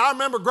to say, "I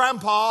remember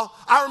Grandpa.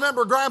 I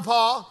remember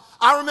Grandpa.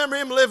 I remember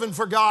him living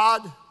for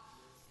God."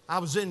 I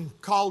was in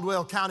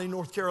Caldwell County,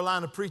 North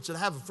Carolina, preaching. I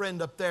have a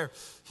friend up there.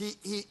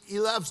 He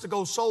loves to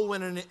go soul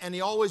winning, and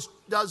he always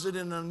does it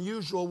in an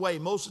unusual way.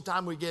 Most of the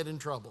time we get in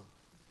trouble.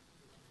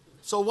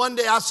 So one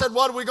day I said,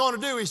 "What are we going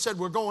to do?" He said,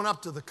 "We're going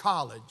up to the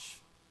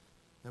college,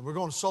 and we're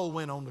going to soul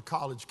win on the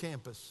college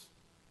campus."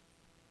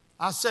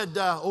 I said,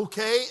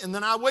 "Okay." And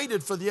then I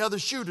waited for the other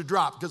shoe to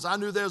drop because I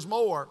knew there's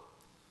more.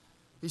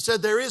 He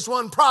said, "There is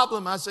one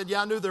problem." I said,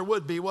 "Yeah, I knew there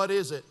would be. What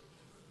is it?"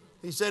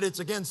 He said, "It's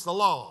against the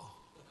law."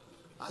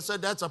 I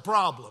said, "That's a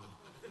problem."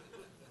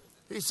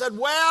 He said,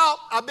 "Well,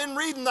 I've been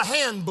reading the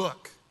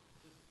handbook.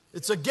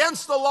 It's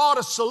against the law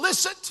to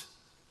solicit,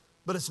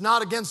 but it's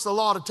not against the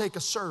law to take a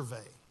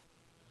survey."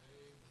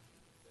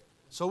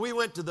 So we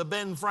went to the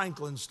Ben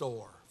Franklin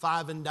store,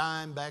 5 and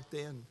dime back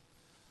then.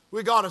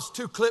 We got us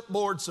 2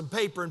 clipboards, some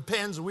paper and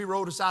pens, and we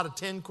wrote us out a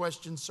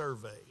 10-question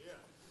survey.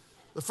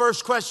 The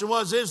first question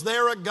was, is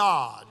there a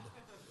God?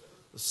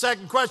 The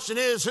second question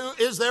is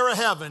there a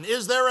heaven?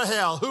 Is there a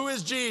hell? Who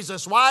is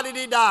Jesus? Why did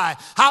he die?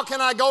 How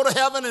can I go to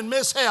heaven and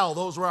miss hell?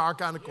 Those were our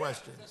kind of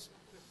questions.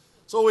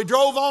 So we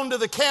drove on to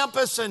the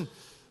campus, and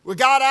we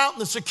got out,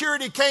 and the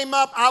security came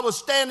up. I was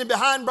standing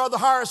behind Brother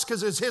Harris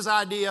because it's his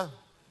idea.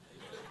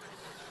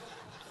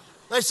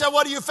 They said,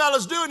 "What are you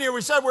fellas doing here?"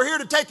 We said, "We're here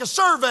to take a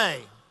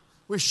survey."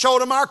 We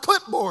showed them our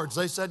clipboards.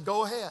 They said,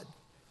 "Go ahead."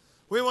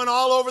 We went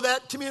all over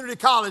that community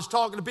college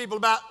talking to people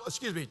about,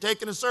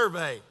 taking a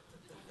survey.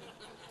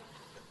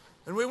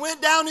 And we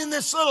went down in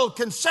this little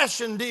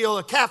concession deal,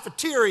 a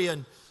cafeteria,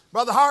 and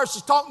Brother Harris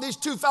is talking to these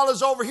 2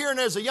 fellas over here, and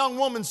there's a young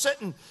woman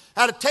sitting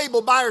at a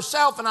table by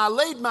herself, and I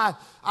laid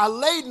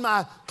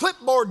my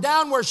clipboard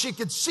down where she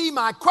could see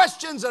my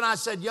questions, and I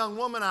said, "Young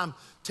woman, I'm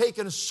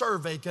taking a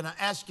survey. Can I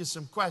ask you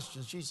some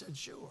questions?" She said,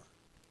 "Sure."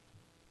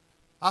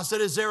 I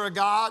said, "Is there a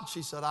God?"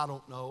 She said, "I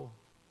don't know."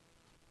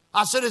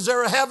 I said, "Is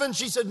there a heaven?"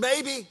 She said,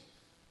 "Maybe."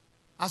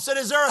 I said,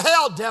 "Is there a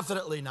hell?"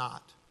 "Definitely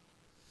not."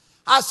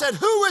 I said,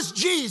 "Who is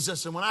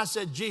Jesus?" And when I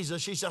said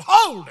Jesus, she said,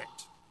 "Hold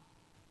it."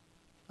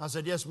 I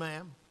said, "Yes,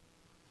 ma'am."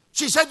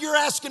 She said, "You're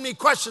asking me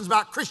questions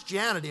about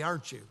Christianity,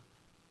 aren't you?"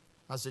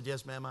 I said,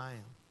 "Yes, ma'am, I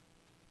am."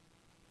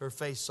 Her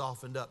face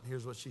softened up, and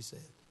here's what she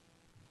said.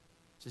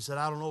 She said,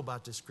 "I don't know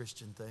about this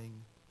Christian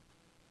thing,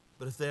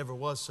 but if there ever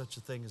was such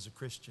a thing as a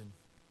Christian,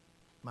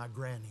 my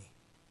granny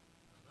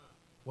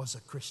was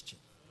a Christian."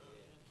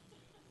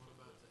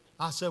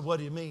 I said, "What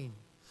do you mean?"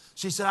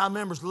 She said, "I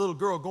remember as a little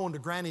girl going to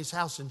Granny's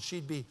house, and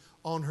she'd be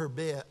on her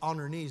bed, on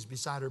her knees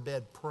beside her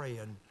bed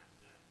praying.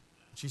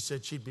 She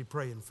said she'd be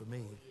praying for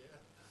me."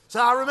 So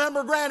I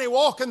remember Granny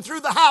walking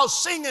through the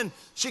house singing.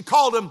 She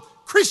called them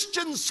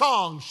Christian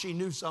songs. She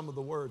knew some of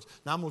the words.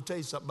 Now I'm going to tell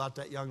you something about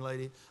that young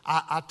lady.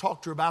 I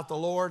talked to her about the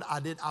Lord.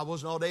 I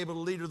was not able to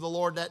lead her to the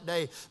Lord that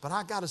day, but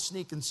I got a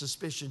sneaking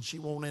suspicion she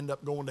won't end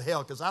up going to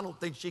hell because I don't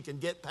think she can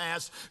get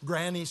past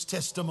Granny's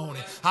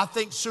testimony. I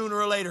think sooner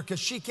or later, because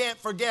she can't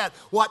forget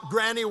what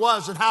Granny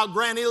was and how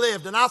Granny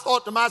lived. And I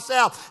thought to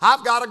myself,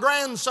 I've got a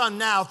grandson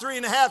now,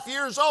 3.5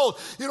 years old.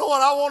 You know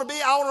what I want to be?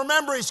 I want to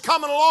remember he's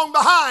coming along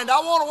behind.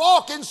 I want to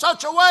walk in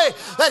such a way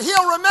that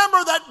he'll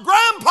remember that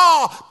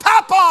Grandpa,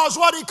 Papa is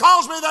what he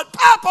calls me, that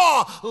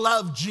Papa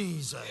loved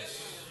Jesus.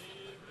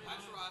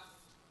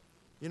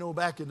 You know,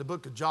 back in the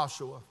book of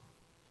Joshua,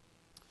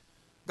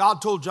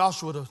 God told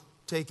Joshua to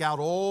take out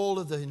all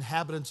of the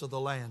inhabitants of the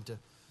land.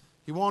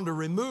 He wanted to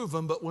remove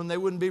them, but when they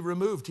wouldn't be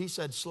removed, He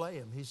said, slay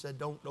them. He said,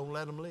 don't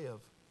let them live.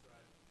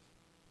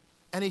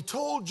 And He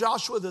told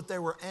Joshua that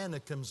there were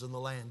Anakims in the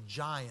land,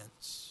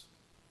 giants.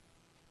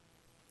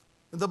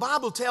 And the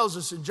Bible tells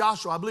us in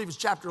Joshua, I believe it's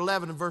chapter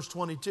 11 and verse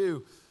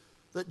 22,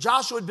 that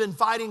Joshua had been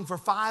fighting for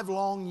 5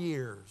 long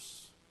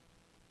years.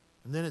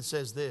 And then it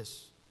says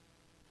this,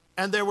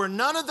 and there were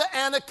none of the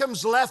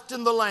Anakims left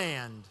in the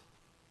land,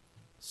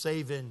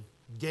 save in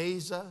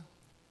Gaza,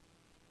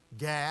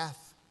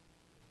 Gath,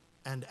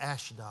 and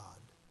Ashdod.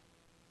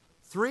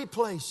 3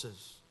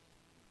 places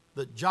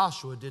that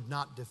Joshua did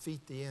not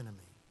defeat the enemy.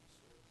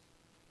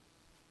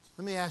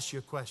 Let me ask you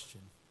a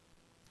question.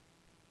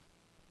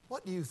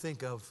 What do you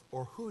think of,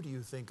 or who do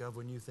you think of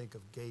when you think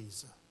of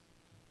Gaza?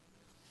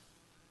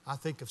 I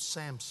think of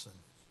Samson,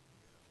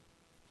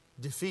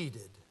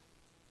 defeated,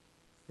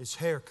 his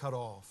hair cut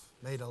off,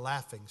 made a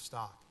laughing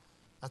stock.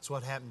 That's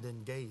what happened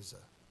in Gaza.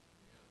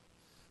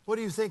 What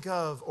do you think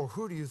of, or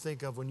who do you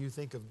think of when you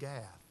think of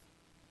Gath?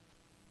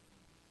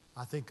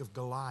 I think of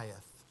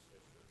Goliath,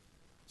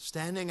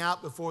 standing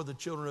out before the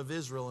children of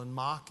Israel and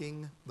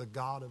mocking the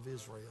God of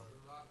Israel.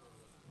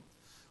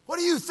 What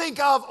do you think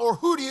of, or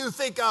who do you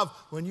think of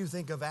when you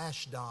think of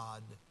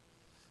Ashdod?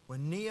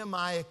 When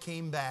Nehemiah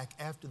came back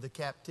after the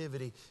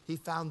captivity, he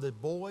found the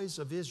boys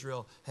of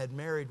Israel had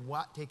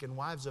taken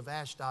wives of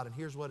Ashdod. And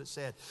here's what it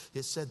said.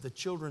 It said the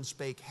children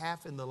spake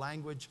half in the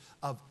language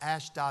of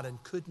Ashdod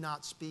and could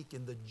not speak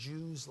in the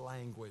Jews'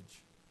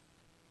 language.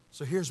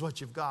 So here's what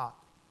you've got.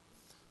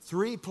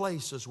 3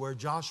 places where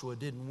Joshua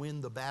didn't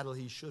win the battle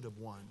he should have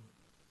won.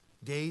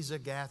 Gaza,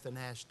 Gath, and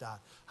Ashdod.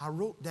 I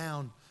wrote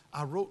down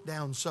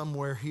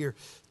somewhere here,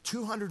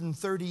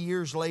 230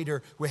 years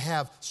later, we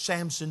have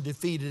Samson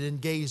defeated in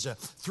Gaza.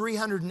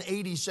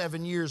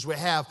 387 years we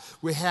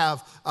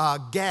have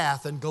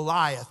Gath and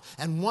Goliath.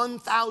 And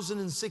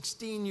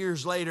 1,016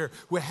 years later,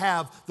 we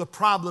have the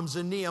problems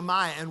in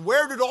Nehemiah. And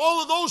where did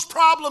all of those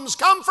problems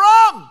come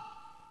from?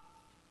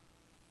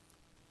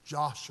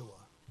 Joshua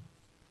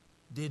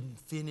didn't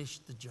finish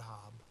the job.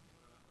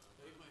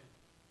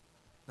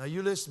 Now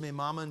you listen to me,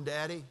 Mama and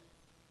Daddy,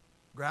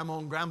 Grandma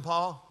and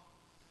Grandpa.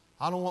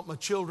 I don't want my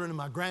children and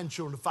my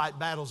grandchildren to fight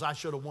battles I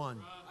should have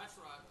won. That's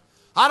right.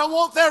 I don't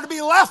want there to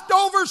be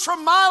leftovers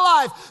from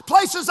my life.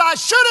 Places I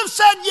should have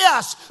said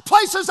yes.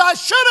 Places I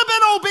should have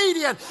been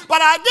obedient.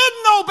 But I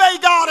didn't obey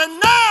God. And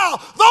now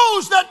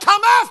those that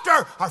come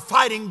after are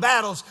fighting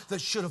battles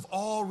that should have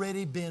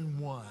already been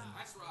won.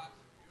 That's right.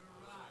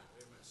 You're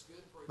right. That's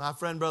good. My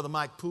friend, Brother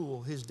Mike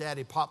Poole, his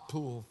daddy, Pop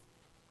Poole,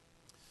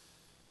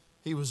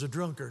 he was a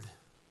drunkard.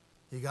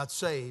 He got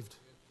saved,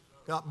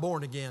 got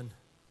born again.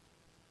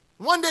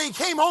 One day he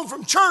came home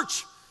from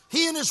church,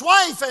 he and his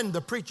wife, and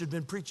the preacher had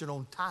been preaching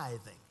on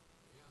tithing.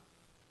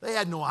 They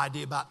had no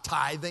idea about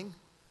tithing.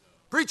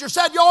 Preacher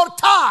said, you ought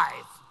to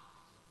tithe.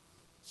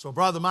 So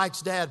Brother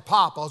Mike's dad,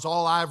 Pop, was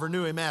all I ever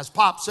knew him as.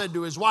 Pop said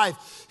to his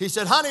wife, he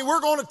said, honey, we're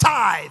going to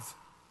tithe.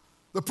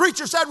 The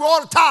preacher said we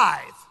ought to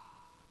tithe.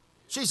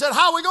 She said,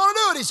 how are we going to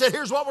do it? He said,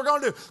 here's what we're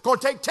going to do. Going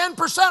to take 10%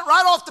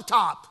 right off the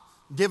top,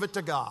 give it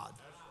to God.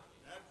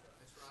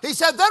 He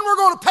said, then we're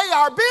going to pay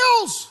our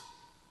bills.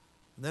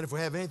 And then if we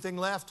have anything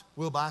left,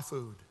 we'll buy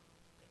food.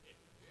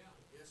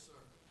 Yes, sir.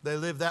 They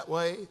lived that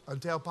way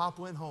until Pop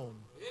went home.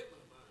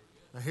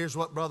 Now here's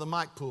what Brother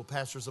Mike Poole,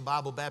 pastors of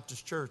Bible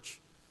Baptist Church,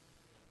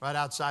 right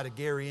outside of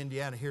Gary,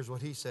 Indiana, here's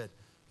what he said.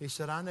 He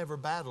said, I never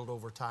battled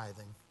over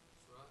tithing.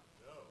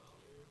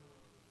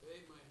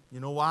 You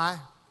know why?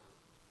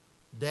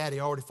 Daddy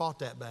already fought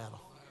that battle.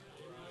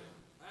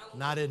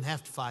 And I didn't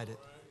have to fight it.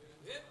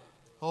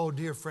 Oh,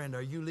 dear friend,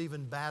 are you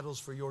leaving battles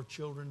for your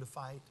children to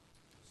fight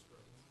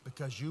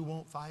because you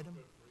won't fight them?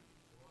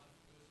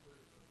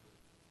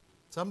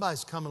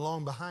 Somebody's coming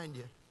along behind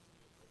you.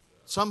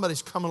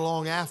 Somebody's coming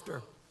along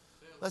after.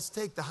 Let's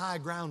take the high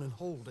ground and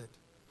hold it.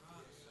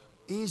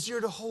 Easier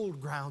to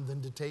hold ground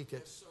than to take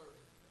it.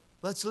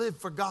 Let's live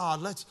for God.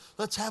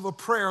 Let's have a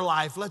prayer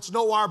life. Let's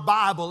know our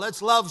Bible.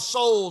 Let's love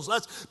souls.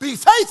 Let's be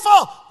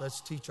faithful.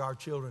 Let's teach our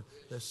children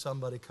there's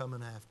somebody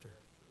coming after.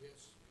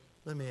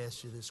 Let me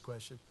ask you this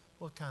question.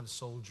 What kind of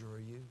soldier are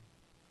you?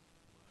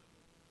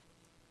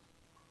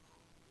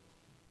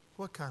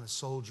 What kind of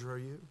soldier are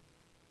you?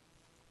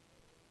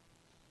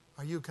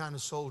 Are you a kind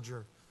of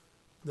soldier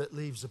that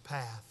leaves a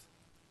path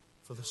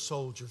for the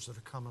soldiers that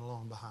are coming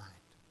along behind?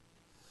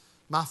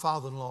 My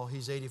father-in-law,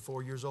 he's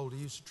 84 years old. He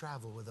used to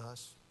travel with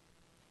us.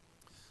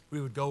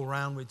 We would go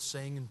around, we'd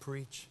sing and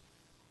preach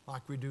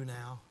like we do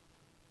now.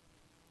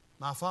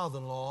 My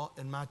father-in-law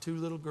and my 2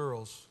 little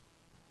girls,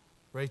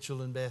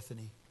 Rachel and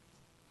Bethany,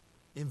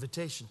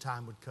 invitation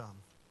time would come.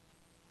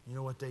 You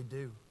know what they'd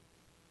do?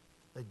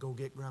 They'd go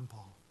get Grandpa.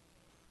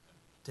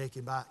 Take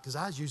him by, because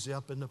I was usually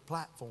up in the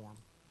platform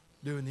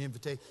doing the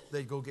invitation.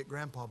 They'd go get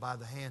Grandpa by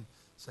the hand,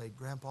 say,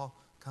 Grandpa,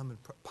 come and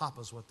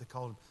Papa's what they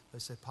called him. They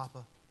said,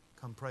 Papa,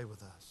 come pray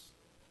with us.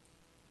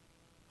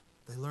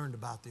 They learned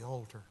about the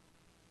altar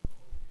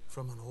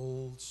from an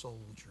old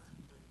soldier.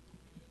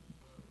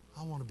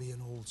 I want to be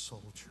an old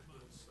soldier.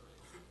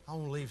 I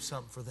want to leave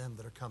something for them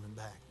that are coming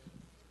back.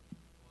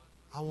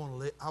 I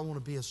want to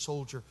be a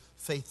soldier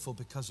faithful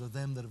because of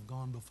them that have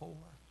gone before,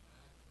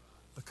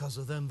 because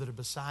of them that are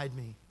beside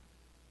me,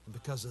 and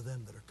because of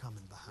them that are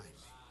coming behind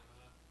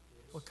me.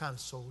 What kind of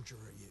soldier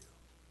are you?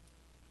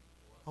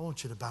 I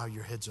want you to bow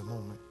your heads a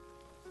moment.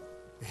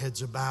 Your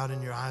heads are bowed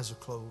and your eyes are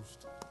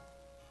closed.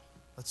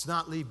 Let's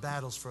not leave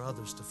battles for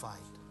others to fight.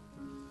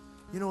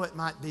 You know, it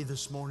might be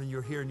this morning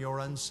you're here and you're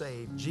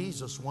unsaved.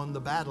 Jesus won the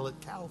battle at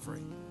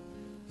Calvary.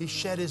 He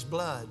shed His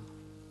blood.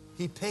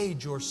 He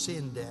paid your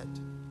sin debt.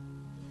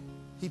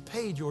 He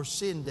paid your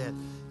sin debt.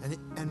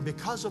 And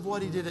because of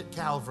what He did at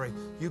Calvary,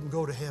 you can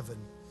go to heaven.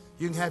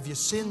 You can have your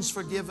sins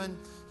forgiven.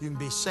 You can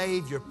be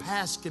saved. Your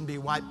past can be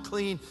wiped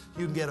clean.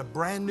 You can get a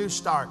brand new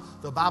start.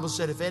 The Bible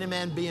said, if any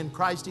man be in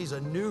Christ, he's a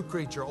new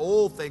creature.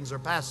 Old things are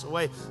passed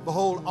away.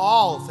 Behold,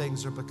 all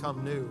things are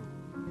become new.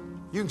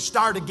 You can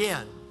start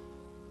again.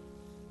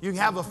 You can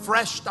have a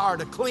fresh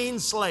start, a clean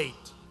slate.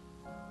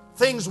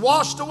 Things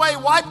washed away,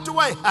 wiped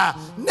away,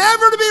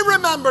 never to be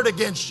remembered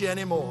against you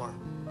anymore.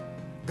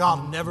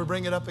 God will never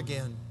bring it up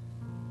again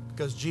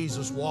because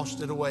Jesus washed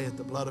it away at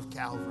the blood of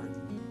Calvary.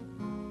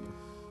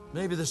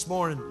 Maybe this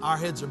morning our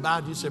heads are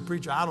bowed. You say,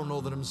 preacher, I don't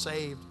know that I'm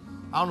saved.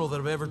 I don't know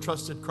that I've ever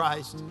trusted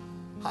Christ.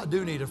 I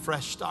do need a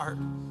fresh start.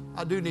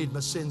 I do need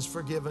my sins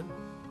forgiven.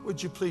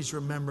 Would you please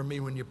remember me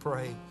when you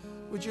pray?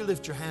 Would you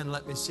lift your hand and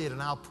let me see it, and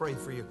I'll pray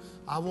for you.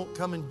 I won't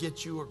come and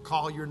get you or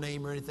call your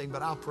name or anything,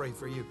 but I'll pray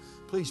for you.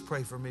 Please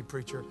pray for me,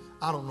 preacher.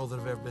 I don't know that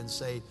I've ever been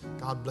saved.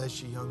 God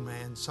bless you, young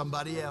man.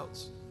 Somebody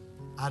else.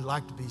 I'd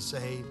like to be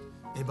saved.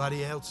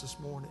 Anybody else this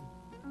morning?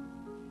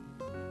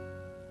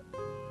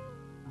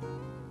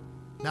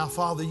 Now,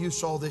 Father, you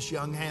saw this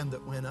young hand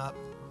that went up.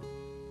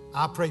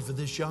 I pray for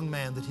this young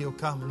man that he'll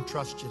come and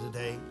trust you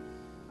today.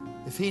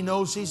 If he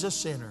knows he's a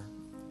sinner,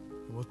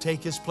 and will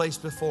take his place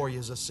before you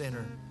as a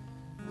sinner,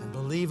 and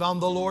believe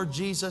on the Lord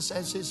Jesus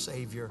as his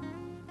Savior,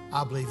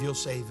 I believe you'll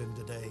save him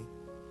today.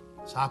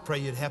 So I pray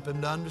you'd help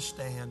him to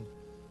understand,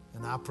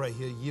 and I pray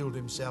he'll yield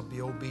himself,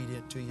 be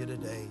obedient to you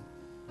today.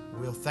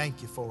 We'll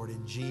thank you for it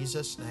in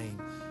Jesus'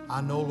 name. I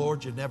know,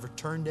 Lord, you've never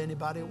turned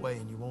anybody away,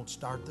 and you won't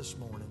start this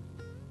morning.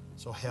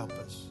 So help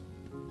us.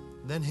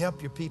 And then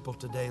help your people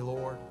today,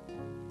 Lord,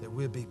 that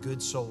we'll be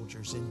good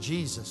soldiers. In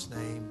Jesus'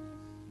 name,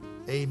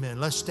 amen.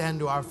 Let's stand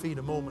to our feet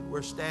a moment.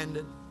 We're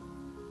standing.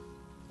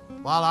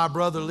 While our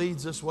brother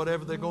leads us,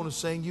 whatever they're going to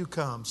sing, you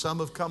come. Some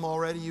have come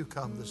already. You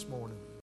come this morning.